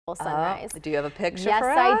Sunrise. Do you have a picture yes, for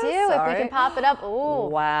us? I do. If we can pop it up. Oh,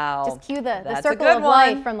 wow. Just cue the That's circle of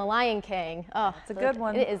life from The Lion King. Oh, it's a good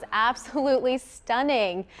one. It is absolutely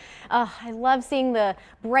stunning. I love seeing the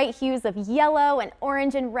bright hues of yellow and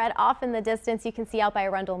orange and red off in the distance. You can see out by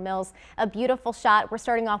Arundel Mills. A beautiful shot. We're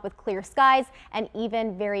starting off with clear skies and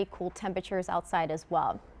even very cool temperatures outside as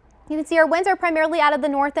well. You can see our winds are primarily out of the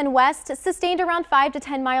north and west, sustained around 5 to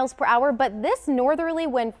 10 miles per hour, but this northerly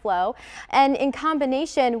wind flow and in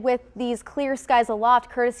combination with these clear skies aloft,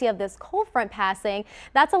 courtesy of this cold front passing,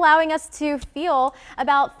 that's allowing us to feel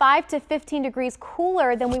about 5 to 15 degrees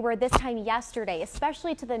cooler than we were this time yesterday,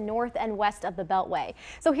 especially to the north and west of the Beltway.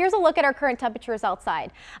 So here's a look at our current temperatures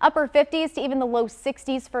outside. Upper 50s to even the low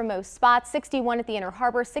 60s for most spots, 61 at the Inner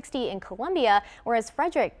Harbor, 60 in Columbia, whereas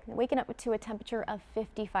Frederick waking up to a temperature of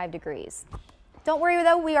 55 degrees. Don't worry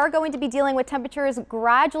though, we are going to be dealing with temperatures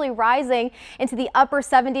gradually rising into the upper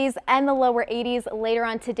 70s and the lower 80s later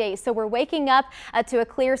on today. So we're waking up to a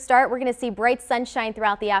clear start. We're going to see bright sunshine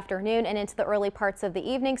throughout the afternoon and into the early parts of the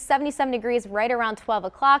evening. 77 degrees right around 12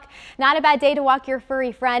 o'clock. Not a bad day to walk your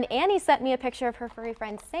furry friend. Annie sent me a picture of her furry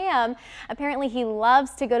friend Sam. Apparently he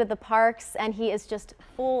loves to go to the parks and he is just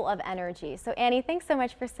full of energy. So Annie, thanks so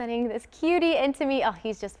much for sending this cutie into me. Oh,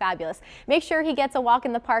 he's just fabulous. Make sure he gets a walk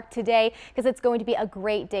in the park today because it's going to be a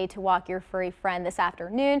great day to walk your furry friend this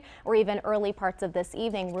afternoon or even early parts of this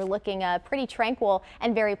evening. We're looking pretty tranquil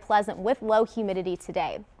and very pleasant with low humidity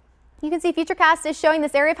today. You can see Futurecast is showing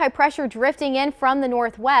this area of high pressure drifting in from the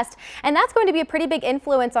northwest, and that's going to be a pretty big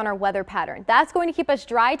influence on our weather pattern. That's going to keep us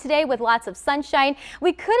dry today with lots of sunshine.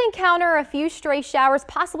 We could encounter a few stray showers,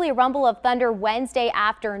 possibly a rumble of thunder Wednesday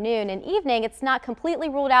afternoon and evening. It's not completely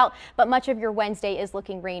ruled out, but much of your Wednesday is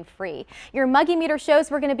looking rain-free. Your Muggy meter shows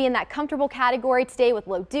we're going to be in that comfortable category today with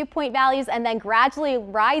low dew point values and then gradually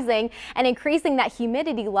rising and increasing that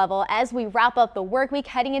humidity level as we wrap up the work week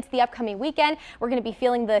heading into the upcoming weekend. We're going to be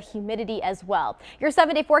feeling the humidity as well. Your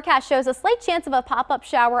 7-day forecast shows a slight chance of a pop-up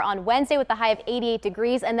shower on Wednesday with a high of 88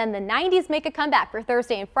 degrees, and then the 90s make a comeback for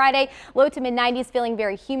Thursday and Friday. Low to mid 90s, feeling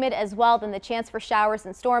very humid as well. Then the chance for showers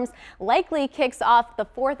and storms likely kicks off the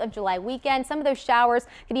 4th of July weekend. Some of those showers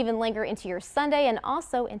could even linger into your Sunday and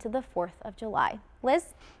also into the 4th of July. Liz?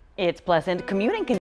 It's pleasant commuting.